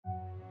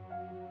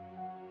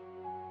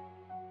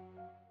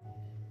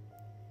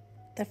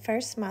The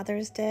first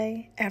Mother's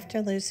Day after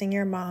losing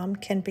your mom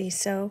can be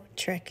so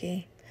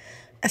tricky,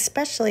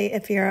 especially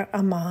if you're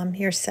a mom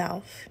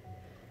yourself.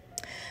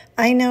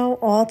 I know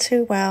all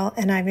too well,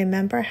 and I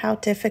remember how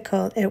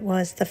difficult it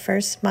was the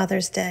first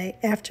Mother's Day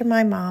after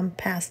my mom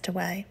passed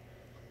away.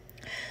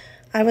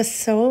 I was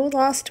so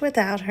lost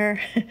without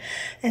her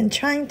and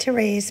trying to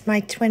raise my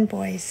twin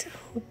boys,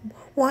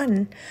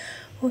 one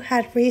who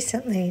had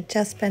recently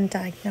just been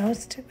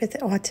diagnosed with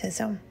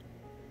autism.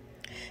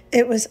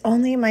 It was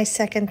only my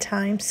second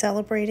time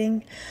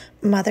celebrating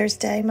Mother's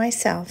Day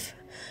myself,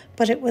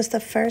 but it was the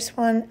first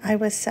one I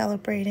was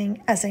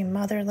celebrating as a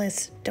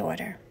motherless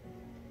daughter.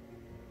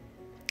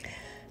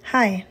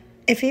 Hi,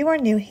 if you are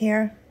new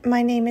here,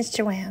 my name is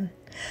Joann.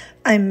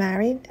 I'm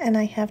married and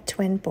I have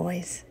twin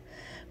boys.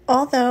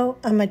 Although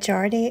a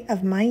majority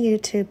of my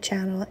YouTube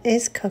channel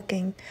is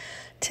cooking,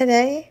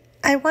 today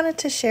I wanted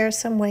to share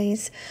some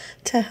ways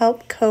to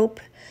help cope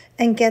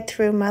and get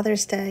through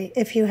Mother's Day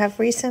if you have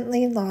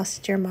recently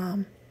lost your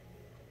mom.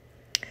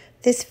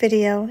 This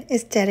video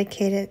is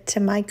dedicated to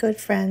my good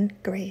friend,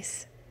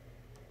 Grace.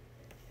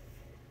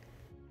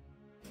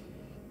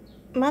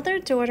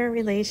 Mother-daughter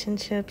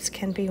relationships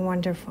can be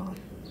wonderful.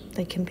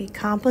 They can be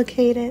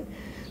complicated,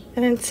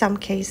 and in some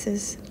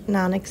cases,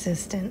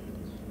 non-existent.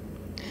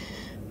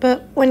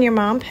 But when your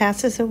mom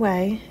passes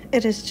away,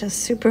 it is just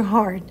super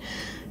hard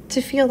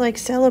to feel like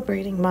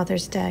celebrating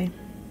Mother's Day.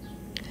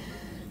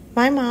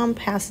 My mom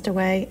passed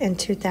away in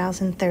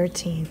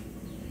 2013.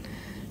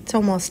 It's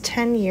almost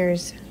 10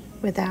 years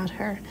without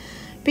her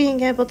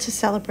being able to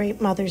celebrate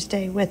Mother's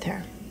Day with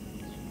her.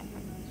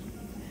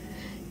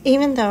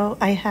 Even though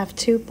I have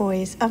two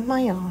boys of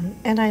my own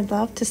and I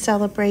love to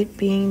celebrate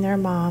being their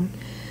mom,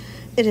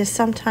 it is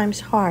sometimes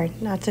hard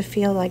not to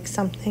feel like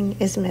something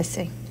is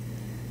missing.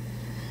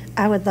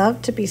 I would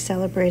love to be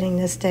celebrating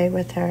this day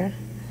with her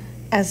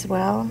as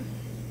well,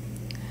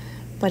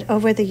 but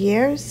over the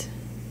years,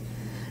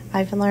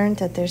 I've learned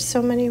that there's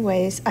so many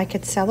ways I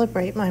could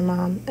celebrate my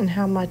mom and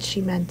how much she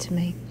meant to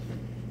me.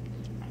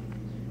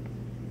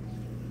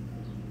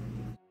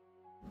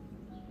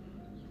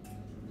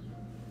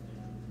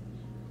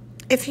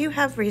 If you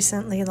have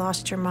recently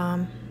lost your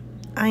mom,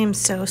 I am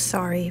so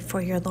sorry for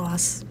your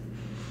loss.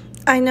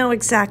 I know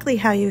exactly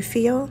how you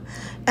feel,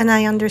 and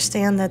I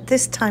understand that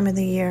this time of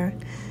the year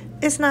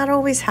is not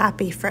always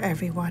happy for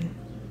everyone.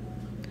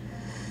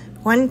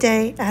 One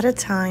day at a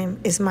time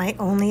is my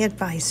only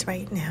advice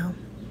right now.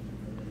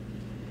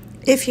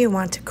 If you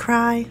want to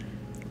cry,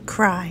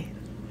 cry.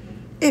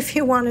 If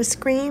you want to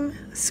scream,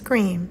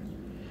 scream.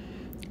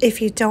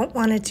 If you don't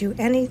want to do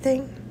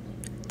anything,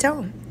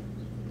 don't.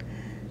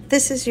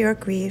 This is your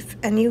grief,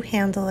 and you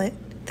handle it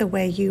the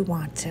way you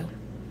want to.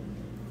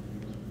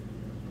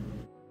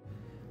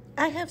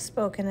 I have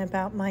spoken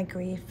about my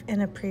grief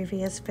in a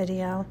previous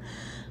video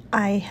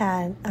I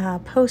had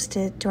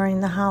posted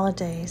during the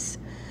holidays,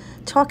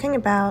 talking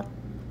about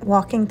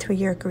walking through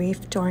your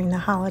grief during the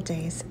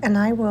holidays, and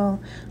I will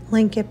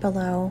link it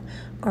below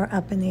or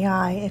up in the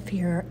eye if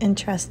you're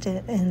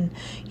interested in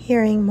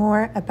hearing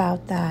more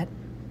about that.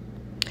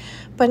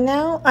 But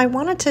now I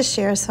wanted to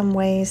share some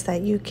ways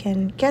that you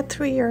can get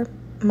through your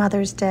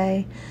Mother's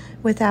Day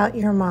without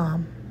your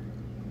mom.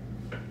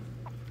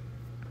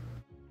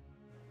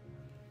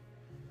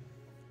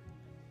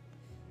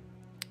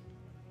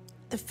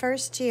 The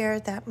first year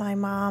that my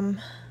mom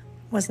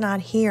was not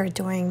here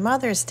during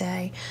Mother's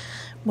Day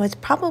was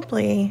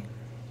probably,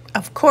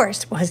 of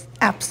course, was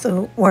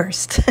absolute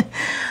worst.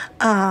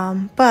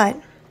 But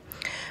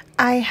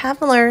I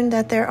have learned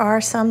that there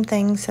are some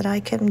things that I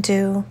can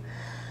do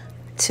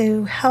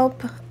to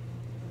help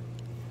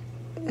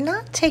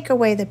not take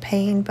away the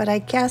pain, but I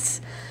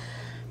guess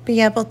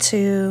be able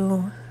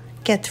to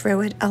get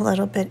through it a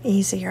little bit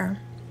easier.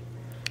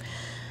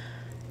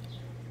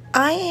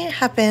 I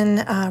have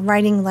been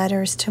writing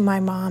letters to my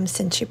mom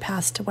since she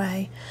passed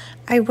away.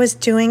 I was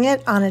doing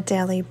it on a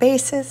daily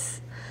basis,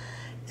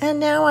 and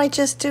now I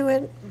just do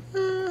it,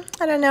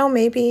 I don't know,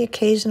 maybe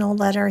occasional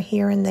letter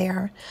here and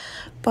there.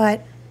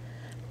 But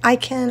I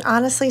can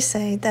honestly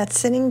say that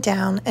sitting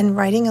down and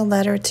writing a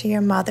letter to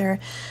your mother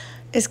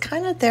is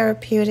kind of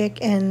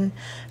therapeutic in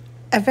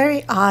a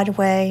very odd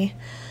way.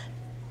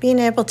 Being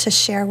able to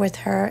share with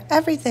her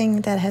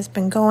everything that has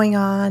been going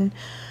on,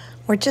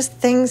 or just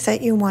things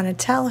that you want to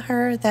tell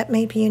her that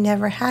maybe you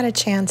never had a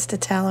chance to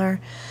tell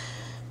her.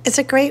 It's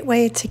a great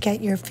way to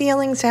get your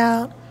feelings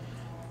out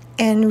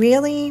and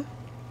really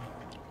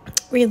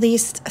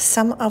release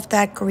some of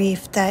that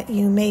grief that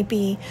you may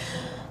be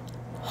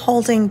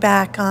holding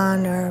back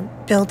on or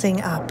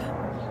building up.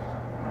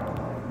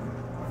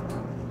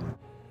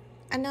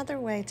 Another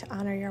way to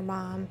honor your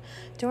mom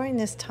during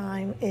this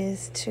time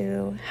is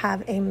to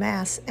have a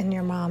mass in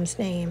your mom's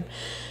name.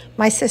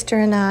 My sister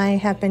and I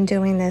have been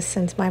doing this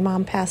since my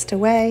mom passed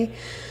away.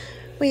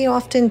 We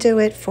often do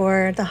it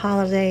for the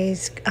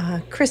holidays,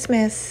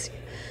 Christmas,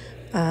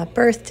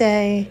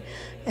 birthday,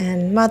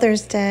 and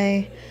Mother's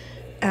Day.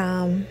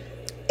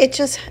 It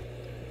just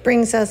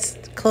brings us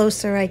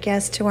closer, I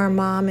guess, to our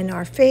mom and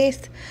our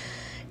faith.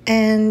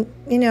 And,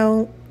 you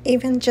know,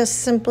 even just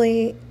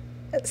simply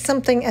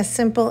something as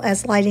simple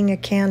as lighting a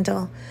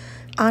candle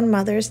on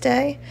Mother's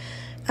Day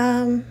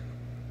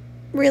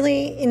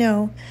really,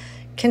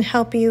 can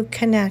help you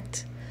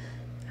connect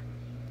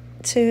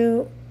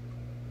to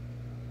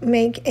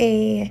make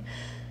a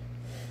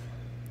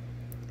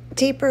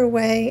deeper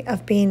way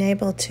of being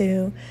able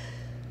to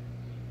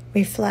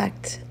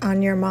reflect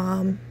on your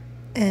mom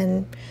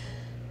and,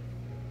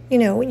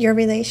 your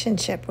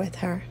relationship with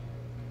her.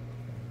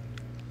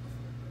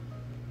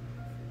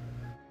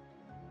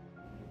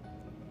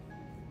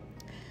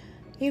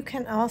 You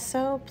can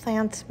also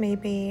plant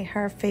maybe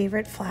her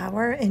favorite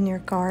flower in your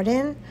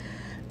garden.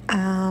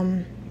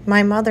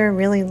 My mother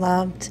really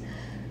loved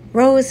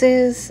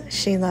roses.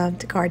 She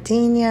loved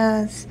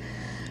gardenias.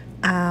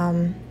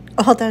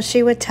 Although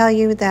she would tell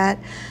you that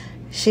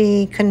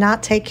she could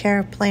not take care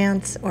of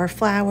plants or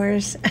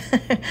flowers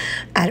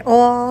at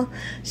all.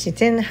 She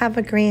didn't have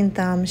a green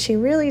thumb. She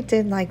really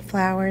did like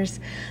flowers.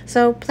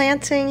 So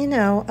planting,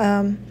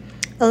 a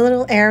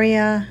little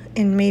area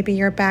in maybe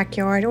your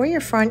backyard or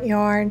your front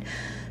yard,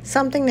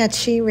 something that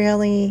she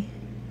really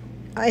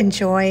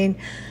enjoyed,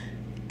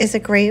 is a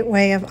great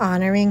way of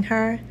honoring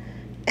her.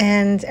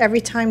 And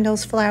every time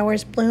those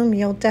flowers bloom,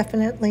 you'll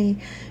definitely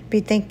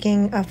be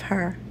thinking of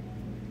her.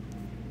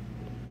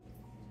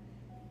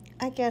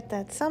 I get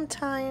that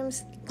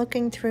sometimes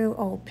looking through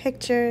old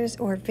pictures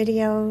or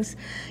videos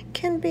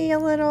can be a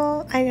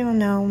little, I don't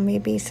know,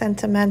 maybe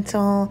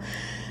sentimental.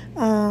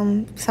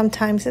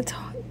 Sometimes it's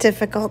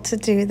difficult to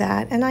do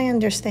that, and I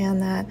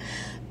understand that.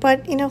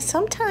 But,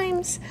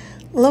 sometimes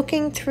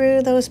looking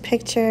through those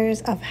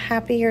pictures of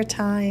happier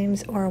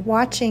times or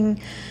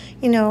watching,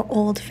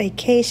 old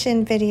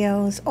vacation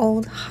videos,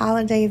 old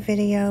holiday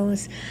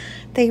videos,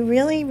 they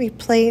really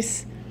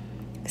replace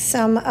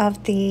some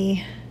of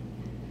the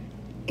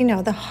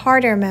the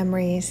harder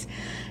memories.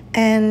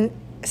 And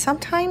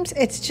sometimes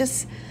it's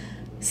just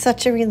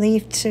such a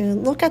relief to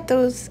look at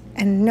those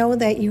and know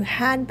that you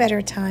had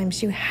better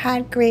times, you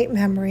had great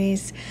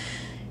memories.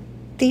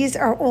 These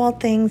are all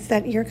things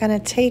that you're going to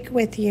take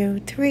with you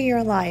through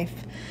your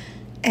life.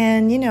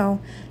 And,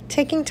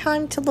 taking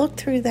time to look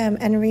through them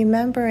and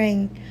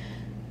remembering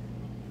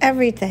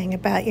everything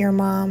about your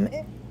mom.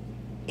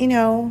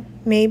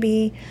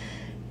 Maybe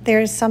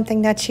there's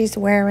something that she's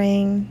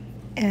wearing,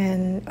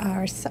 and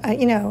or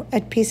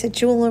a piece of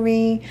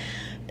jewelry.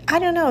 I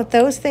don't know,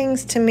 those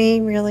things to me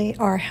really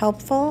are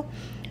helpful.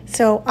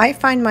 So I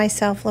find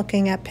myself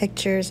looking at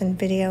pictures and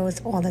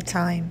videos all the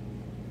time.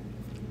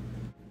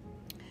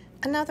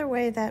 Another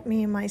way that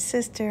me and my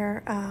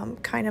sister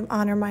kind of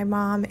honor my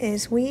mom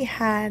is we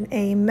had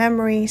a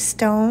memory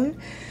stone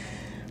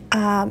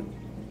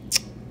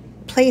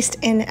placed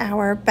in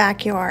our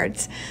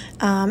backyards.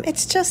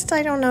 It's just,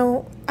 I don't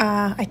know,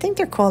 I think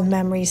they're called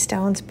memory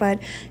stones, but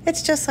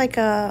it's just like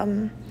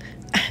a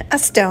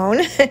stone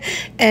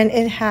and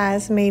it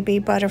has maybe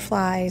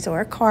butterflies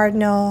or a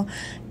cardinal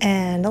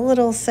and a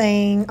little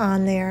saying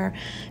on there.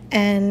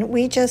 And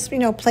we just,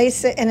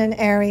 place it in an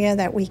area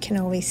that we can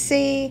always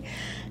see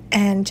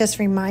and just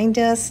remind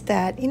us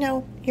that,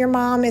 your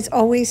mom is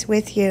always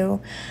with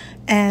you.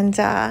 And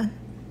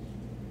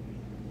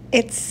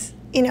it's,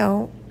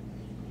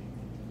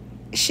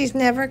 she's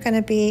never going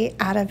to be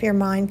out of your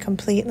mind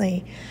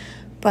completely,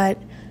 but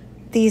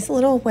these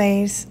little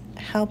ways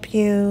help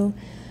you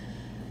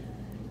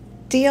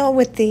deal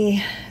with the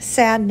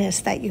sadness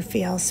that you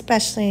feel,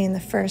 especially in the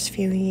first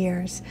few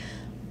years.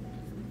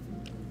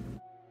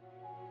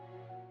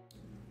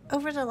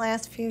 Over the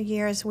last few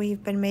years,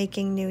 we've been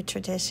making new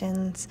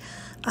traditions,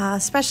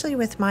 especially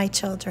with my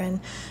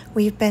children.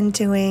 We've been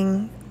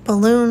doing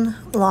balloon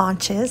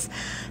launches,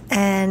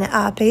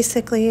 and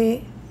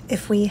basically,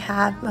 if we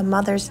have a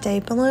Mother's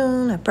Day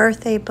balloon, a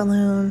birthday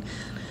balloon,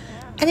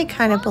 any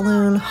kind of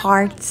balloon,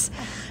 hearts,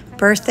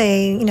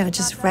 birthday,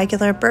 just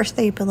regular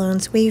birthday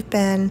balloons, we've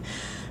been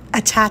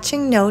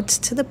attaching notes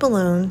to the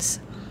balloons,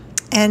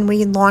 and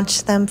we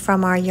launch them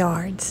from our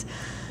yards.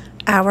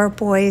 Our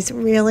boys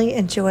really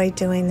enjoy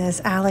doing this.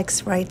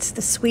 Alex writes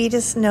the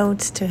sweetest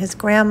notes to his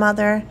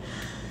grandmother,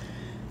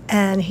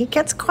 and he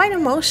gets quite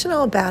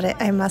emotional about it,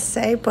 I must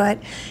say,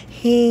 but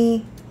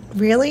he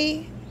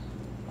really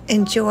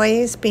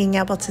enjoys being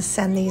able to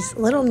send these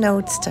little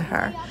notes to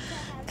her.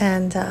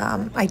 And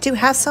I do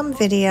have some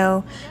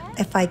video.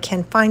 If I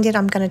can find it,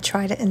 I'm going to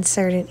try to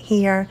insert it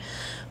here.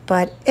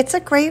 But it's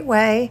a great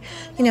way,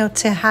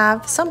 to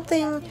have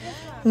something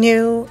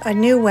new, a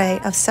new way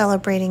of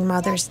celebrating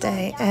Mother's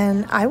Day.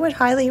 And I would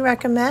highly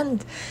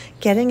recommend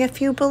getting a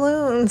few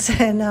balloons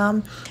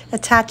and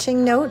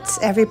attaching notes.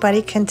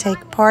 Everybody can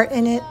take part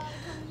in it,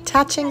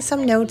 attaching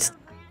some notes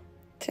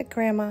to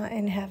Grandma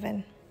in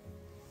heaven.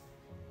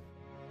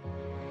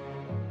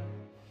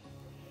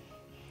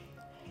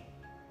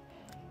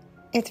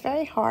 It's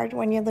very hard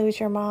when you lose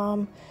your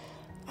mom.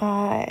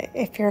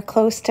 If you're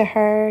close to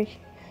her,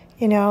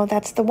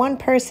 that's the one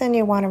person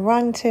you want to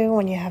run to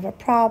when you have a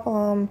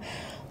problem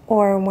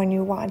or when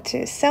you want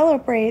to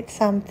celebrate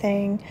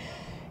something,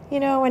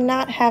 and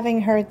not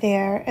having her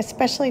there,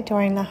 especially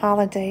during the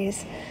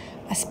holidays,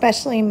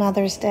 especially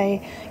Mother's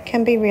Day,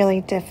 can be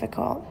really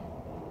difficult.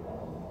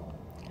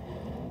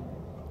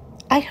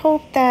 I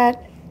hope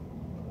that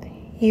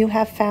you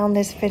have found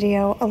this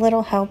video a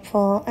little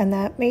helpful, and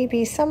that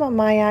maybe some of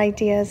my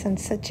ideas and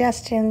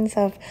suggestions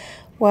of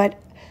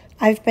what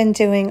I've been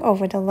doing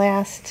over the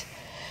last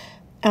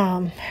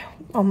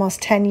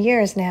almost 10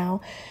 years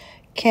now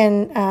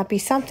can be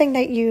something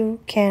that you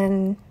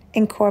can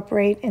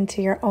incorporate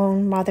into your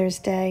own Mother's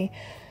Day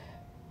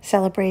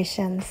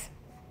celebrations.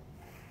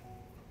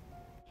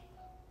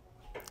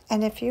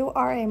 And if you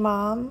are a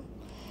mom,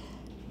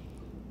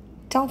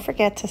 don't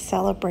forget to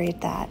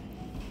celebrate that.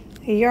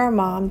 Your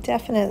mom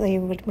definitely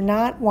would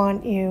not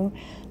want you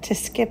to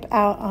skip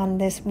out on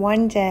this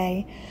one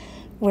day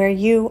where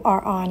you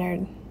are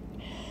honored.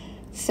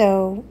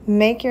 So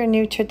make your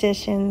new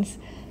traditions,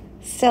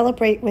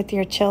 celebrate with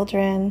your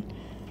children,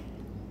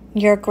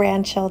 your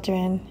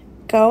grandchildren.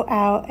 Go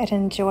out and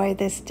enjoy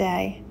this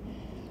day.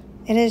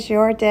 It is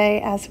your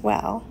day as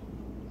well.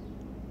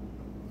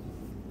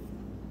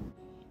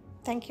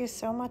 Thank you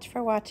so much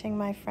for watching,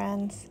 my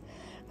friends.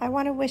 I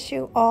want to wish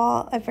you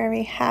all a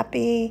very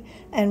happy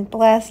and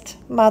blessed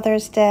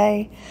Mother's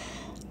Day.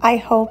 I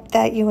hope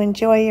that you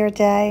enjoy your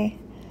day.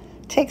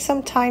 Take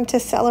some time to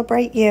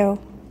celebrate you.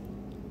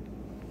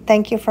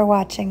 Thank you for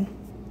watching.